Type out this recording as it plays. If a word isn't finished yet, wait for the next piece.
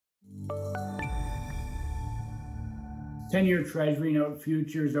10-year Treasury note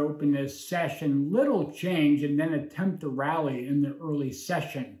futures opened this session little change and then attempt to rally in the early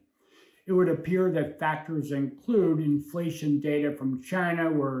session. It would appear that factors include inflation data from China,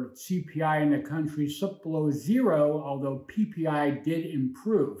 where CPI in the country slipped below zero, although PPI did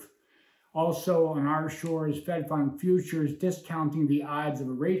improve. Also on our shores, Fed Fund futures discounting the odds of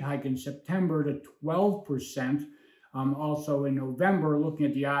a rate hike in September to 12%. Also in November, looking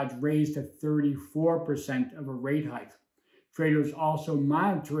at the odds raised to 34% of a rate hike. Traders also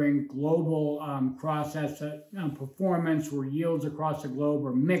monitoring global cross-asset performance, where yields across the globe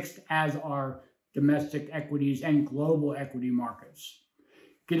are mixed, as are domestic equities and global equity markets.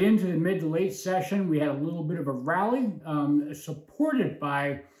 Get into the mid to late session, we had a little bit of a rally supported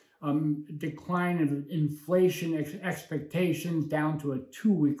by decline of inflation expectations down to a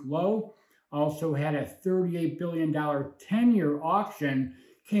 2-week low. Also had a $38 billion 10-year auction,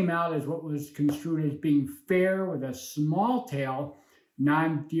 came out as what was construed as being fair with a small tail,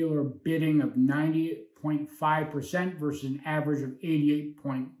 non-dealer bidding of 90.5% versus an average of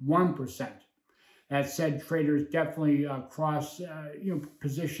 88.1%. That said, traders definitely cross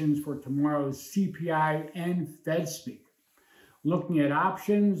positions for tomorrow's CPI and Fedspeak. Looking at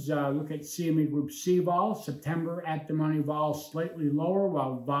options, look at cmegroup C-vol, September at the money vol slightly lower,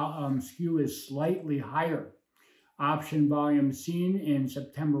 while skew is slightly higher. Option volume seen in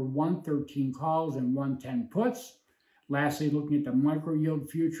September 113 calls and 110 puts. Lastly, looking at the micro yield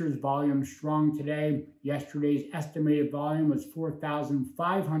futures, volume strong today. Yesterday's estimated volume was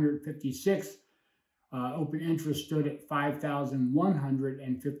 4,556. Open interest stood at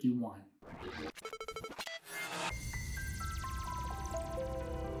 5,151.